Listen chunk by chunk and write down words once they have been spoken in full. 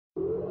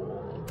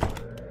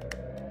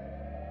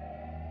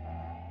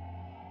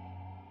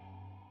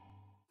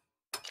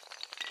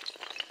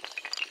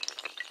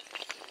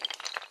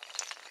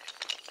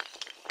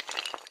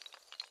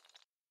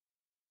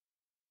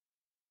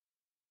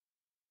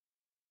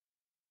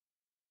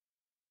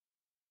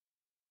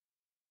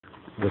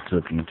What's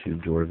up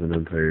YouTube, Dwarven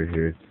Empire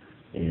here,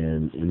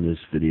 and in this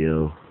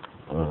video,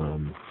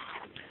 I'm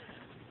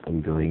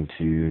going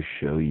to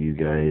show you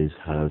guys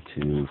how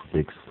to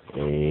fix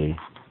a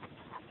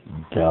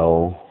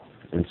Dell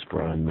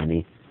Inspiron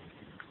Mini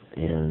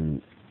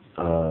and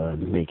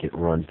make it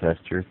run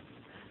faster.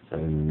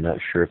 I'm not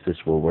sure if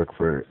this will work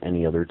for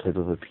any other type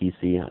of a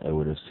PC, I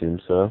would assume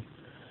so,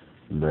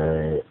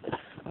 but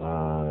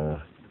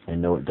I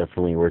know it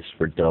definitely works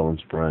for Dell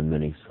Inspiron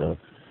Mini, so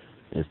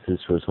if this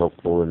was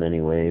helpful in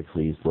any way,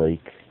 please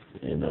like,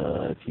 and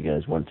if you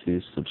guys want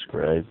to,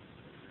 subscribe.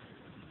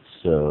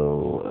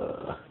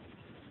 So,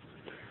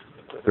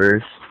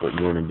 first, what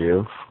you want to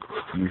do,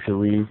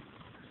 usually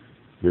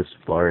this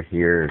bar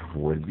here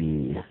would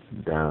be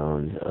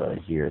down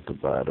here at the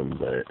bottom,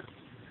 but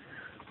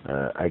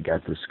I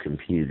got this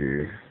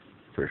computer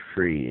for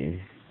free,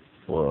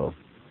 well,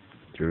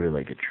 through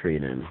like a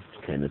trade-in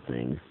kind of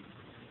thing,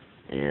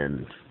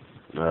 and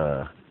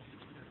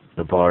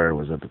the bar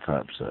was at the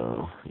top,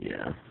 so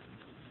yeah.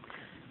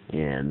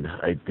 And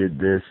I did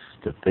this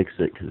to fix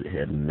it because it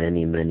had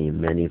many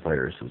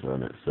viruses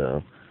on it,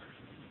 so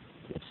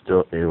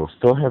it will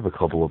still have a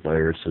couple of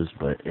viruses,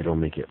 but it'll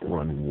make it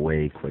run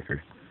way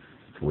quicker.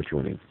 So what you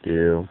want to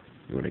do,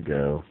 you want to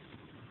go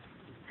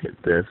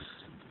hit this,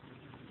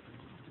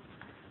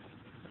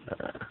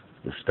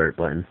 the start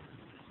button,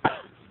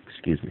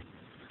 excuse me,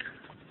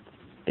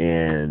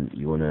 and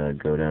you want to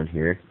go down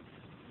here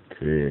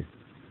to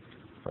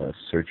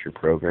search your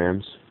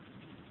programs.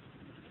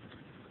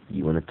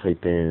 You want to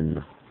type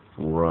in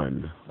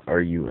run,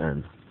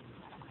 R-U-N,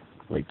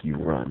 like you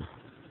run.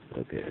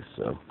 Okay,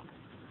 so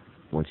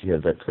once you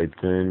have that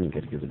typed in, you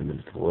got to give it a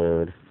minute to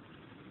load.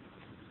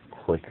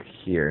 Click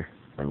here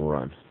and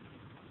run.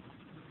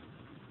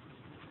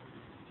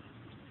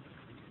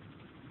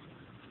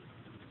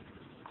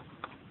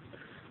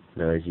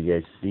 Now, as you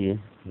guys see,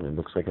 it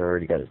looks like I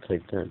already got it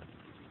typed in.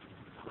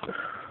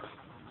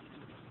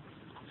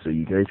 So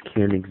you guys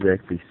can't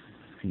exactly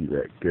see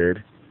that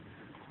good,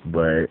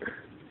 but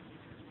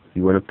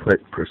you want to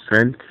put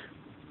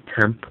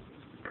 %temp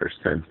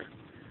 %.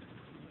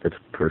 That's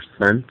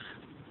 %,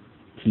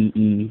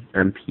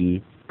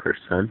 T-E-M-P,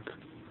 %.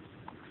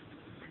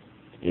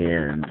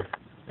 And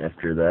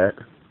after that,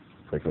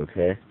 click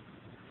OK.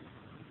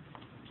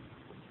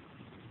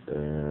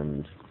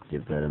 And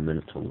give that a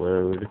minute to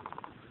load.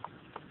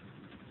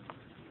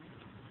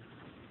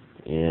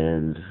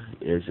 And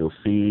as you'll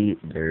see,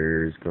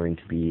 there's going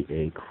to be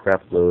a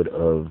crap load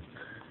of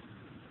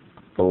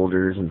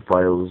folders and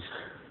files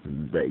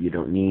that you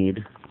don't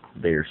need.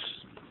 They're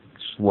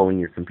slowing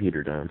your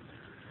computer down.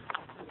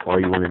 All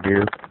you want to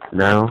do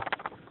now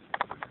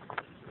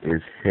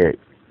is hit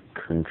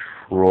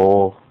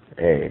Control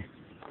A.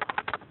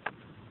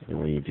 And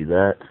when you do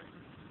that,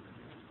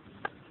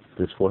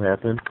 this will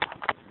happen.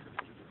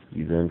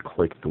 You then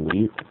click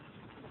Delete.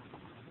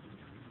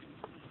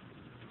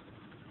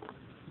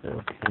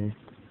 Okay,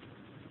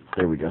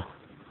 there we go.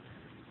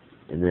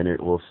 And then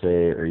it will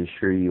say, are you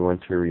sure you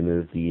want to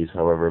remove these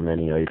however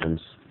many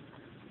items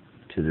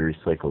to the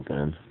recycle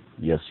bin?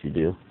 Yes, you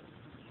do.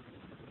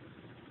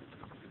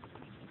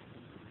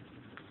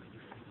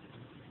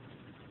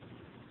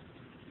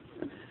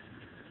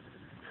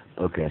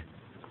 Okay.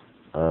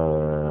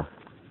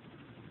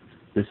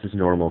 This is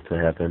normal to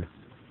happen.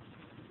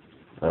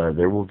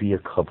 There will be a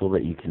couple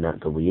that you cannot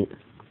delete,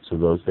 so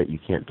those that you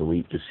can't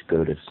delete, just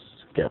go to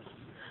skip.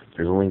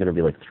 There's only going to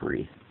be like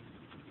 3.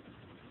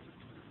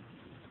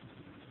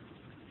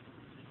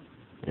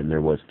 And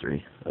there was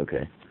 3.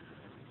 Okay.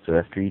 So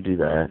after you do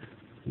that,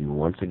 you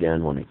once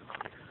again want to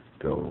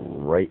go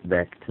right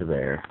back to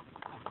there.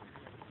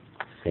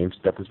 Same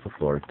step as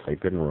before.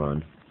 Type in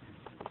run.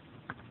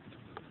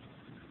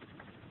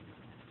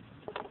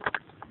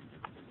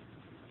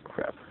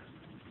 Crap.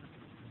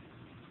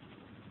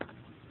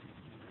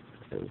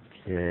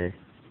 Okay.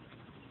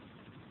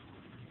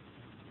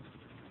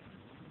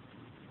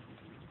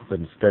 But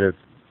instead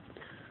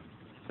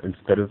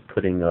of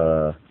putting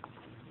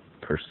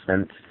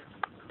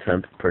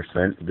 %temp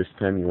 %, this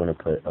time you want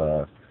to put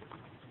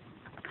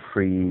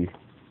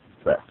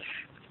prefetch.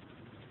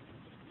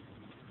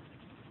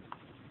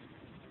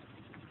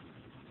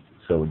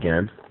 So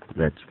again,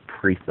 that's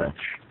prefetch.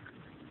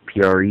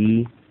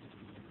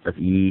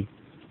 Prefetch.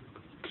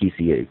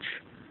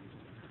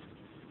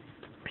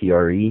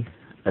 Prefetch.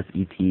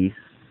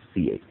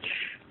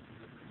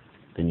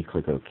 Then you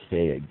click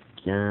OK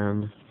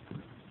again.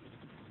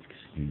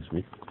 Excuse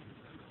me.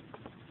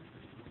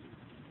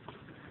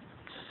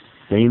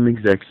 Same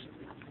exact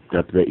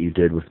step that you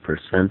did with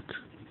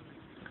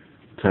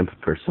 %temp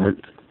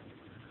 %.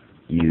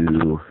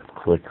 You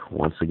click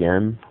once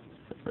again.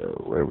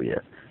 Where are we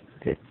at?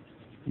 Okay.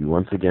 You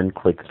once again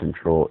click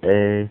Control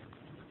A,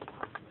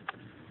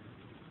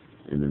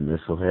 and then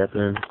this will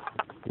happen.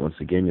 Once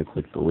again, you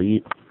click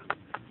Delete,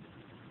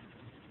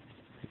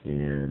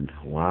 and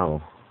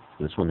wow,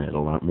 this one had a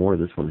lot more.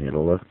 This one had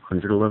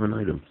 111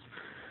 items.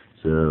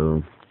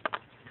 So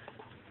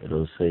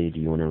it'll say, do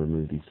you want to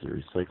remove these to the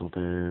recycle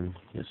bin?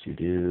 Yes, you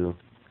do.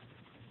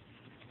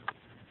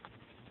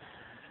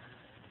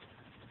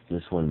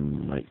 This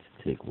one might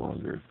take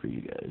longer for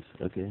you guys.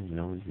 Okay,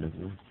 no,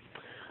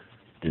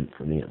 didn't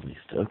for me at least.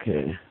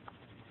 Okay.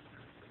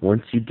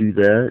 Once you do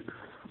that,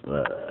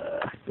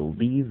 I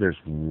believe there's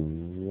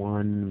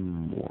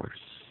one more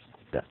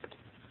step.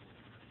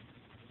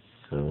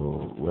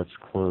 So let's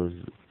close,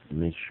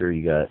 make sure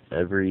you got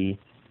every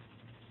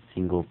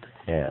single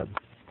tab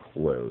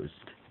closed.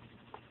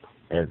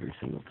 Every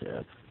single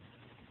tab.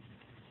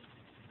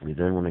 We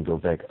then want to go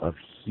back up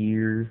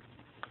here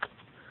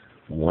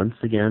once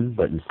again,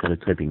 but instead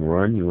of typing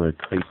run, you want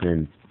to type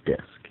in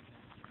disk.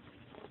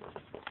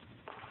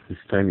 This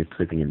time you're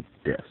typing in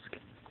disk.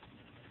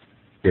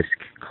 Disk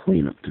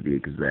cleanup to be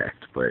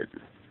exact, but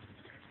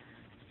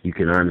you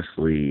can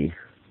honestly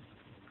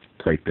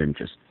type in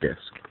just disk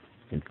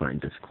and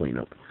find disk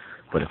cleanup.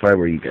 But if I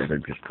were you guys,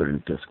 I'd just put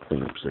in disk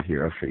cleanup. So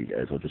here, I'll show you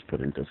guys. I'll just put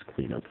in disk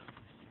cleanup.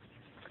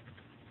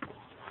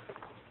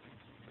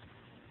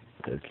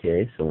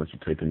 Okay, so once you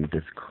type in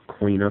disk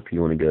cleanup,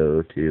 you want to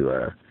go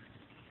to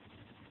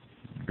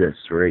this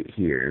right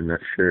here. I'm not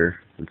sure,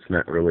 it's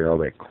not really all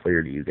that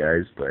clear to you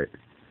guys, but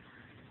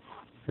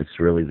it's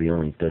really the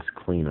only disk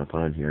cleanup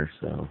on here.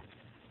 So,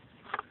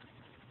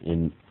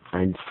 and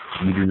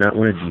you do not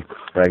want to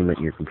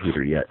defragment your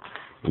computer yet.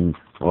 And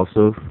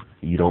also,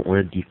 you don't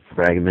want to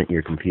defragment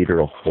your computer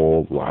a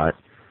whole lot,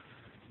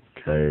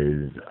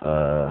 because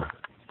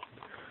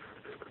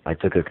I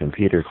took a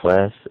computer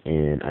class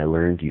and I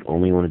learned you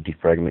only want to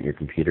defragment your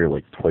computer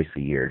like twice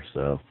a year.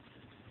 So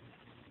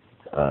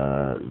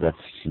that's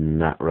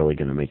not really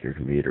going to make your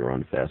computer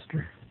run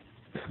faster.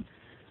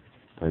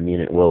 I mean,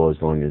 it will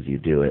as long as you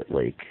do it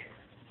like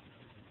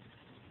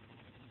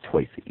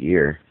twice a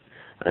year.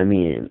 I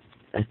mean,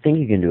 I think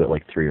you can do it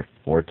like 3 or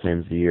 4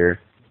 times a year.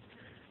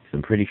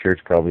 I'm pretty sure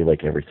it's probably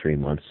like every 3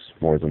 months,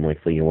 more than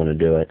likely you want to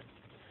do it.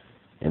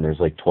 And there's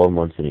like 12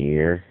 months in a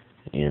year,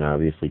 and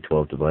obviously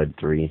 12 divided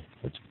 3,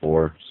 that's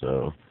 4.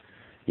 So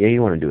yeah,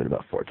 you want to do it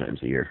about 4 times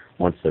a year,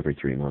 once every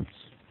 3 months.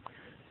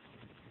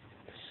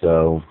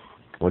 So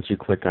once you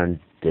click on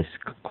disk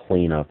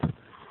cleanup,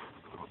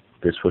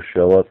 this will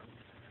show up.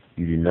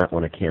 You do not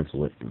want to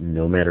cancel it,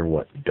 no matter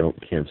what. Don't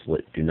cancel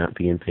it. Do not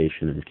be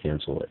impatient and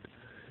cancel it.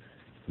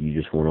 You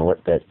just want to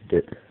let that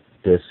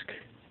disk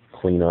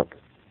clean up.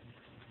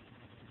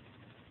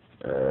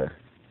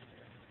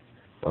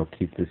 I'll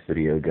keep this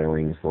video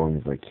going as long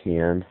as I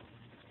can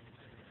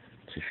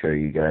to show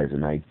you guys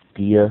an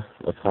idea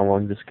of how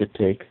long this could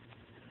take.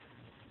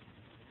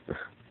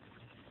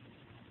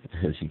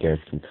 As you guys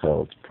can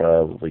tell, it's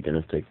probably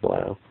going to take a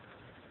while.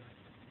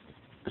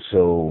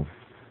 So,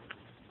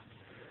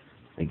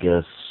 I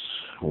guess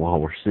while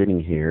we're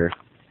sitting here,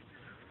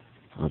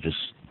 I'll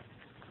just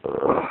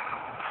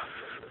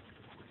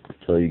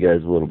tell you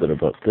guys a little bit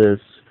about this.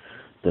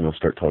 Then I'll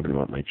start talking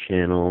about my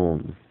channel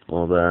and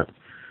all that.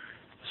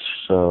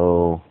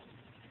 So,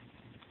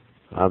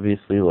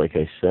 obviously, like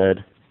I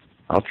said,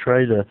 I'll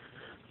try to,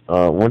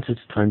 once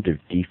it's time to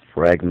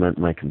defragment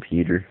my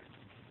computer,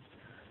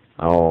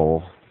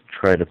 I'll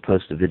try to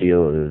post a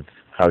video of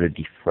how to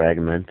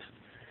defragment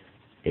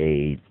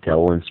a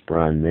Dell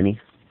Inspiron Mini.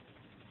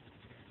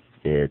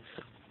 It's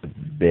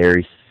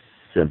very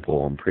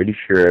simple. I'm pretty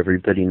sure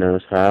everybody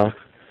knows how,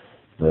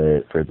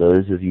 but for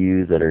those of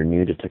you that are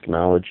new to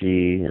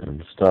technology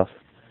and stuff,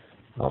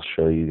 I'll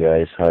show you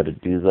guys how to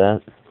do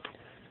that.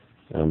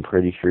 I'm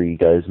pretty sure you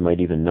guys might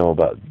even know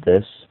about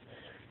this.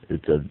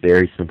 It's a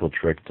very simple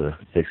trick to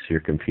fix your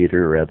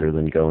computer rather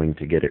than going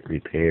to get it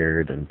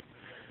repaired and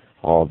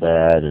all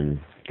that and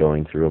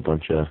going through a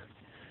bunch of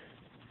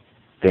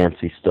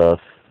fancy stuff,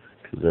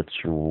 because that's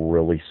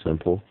really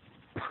simple.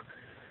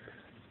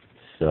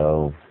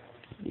 So,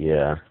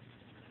 yeah.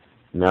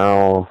 Now,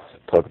 I'll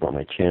talk about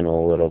my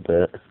channel a little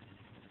bit,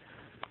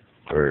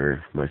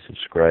 or my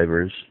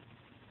subscribers,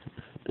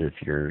 if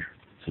you're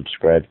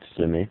subscribed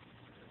to me.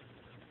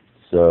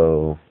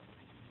 So,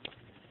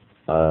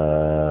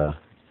 I'm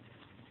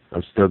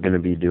still going to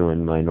be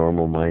doing my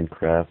normal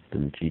Minecraft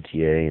and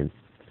GTA and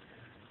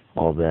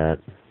all that,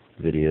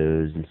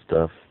 videos and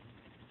stuff,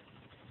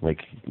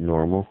 like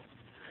normal.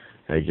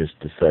 I just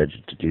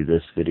decided to do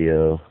this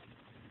video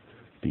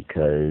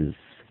because,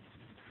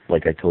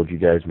 like I told you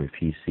guys, my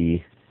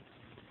PC,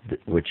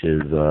 which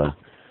is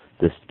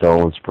this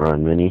Dell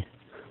Inspiron Mini,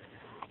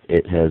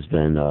 it has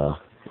been,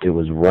 it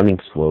was running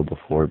slow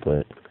before,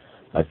 but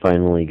I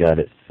finally got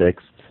it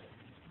fixed,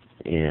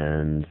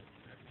 and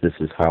this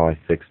is how I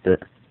fixed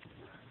it.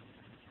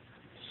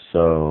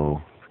 So,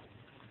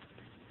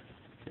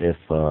 if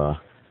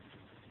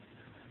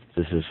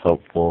this is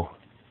helpful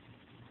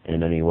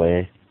in any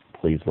way,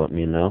 please let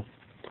me know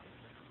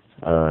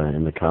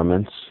in the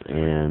comments.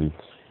 And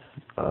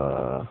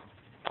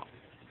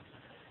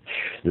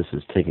this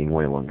is taking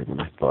way longer than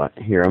I thought.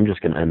 Here, I'm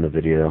just going to end the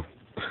video,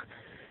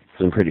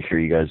 because I'm pretty sure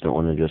you guys don't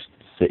want to just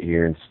sit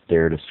here and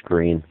stare at a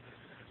screen.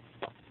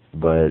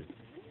 But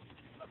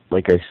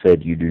like I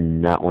said, you do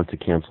not want to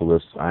cancel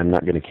this. I'm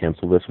not going to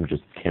cancel this. I'm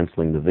just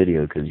canceling the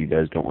video because you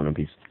guys don't want to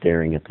be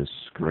staring at this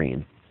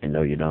screen. I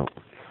know you don't.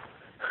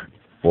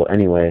 Well,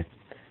 anyway,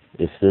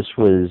 if this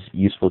was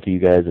useful to you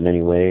guys in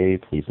any way,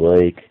 please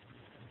like,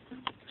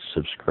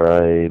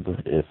 subscribe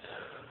if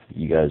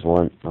you guys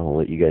want. I'll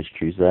let you guys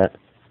choose that.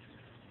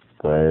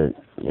 But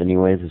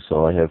anyways, that's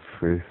all I have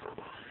for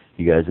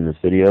you guys in this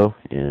video.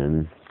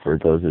 And for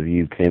those of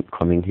you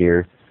coming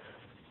here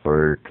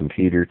for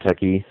computer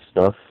techie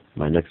stuff,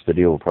 my next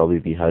video will probably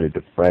be how to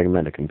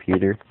defragment a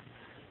computer.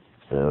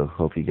 So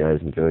hope you guys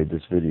enjoyed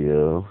this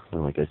video.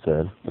 And like I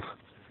said,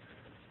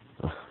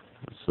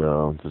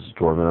 so this is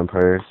Dwarven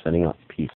Empire signing up. Peace.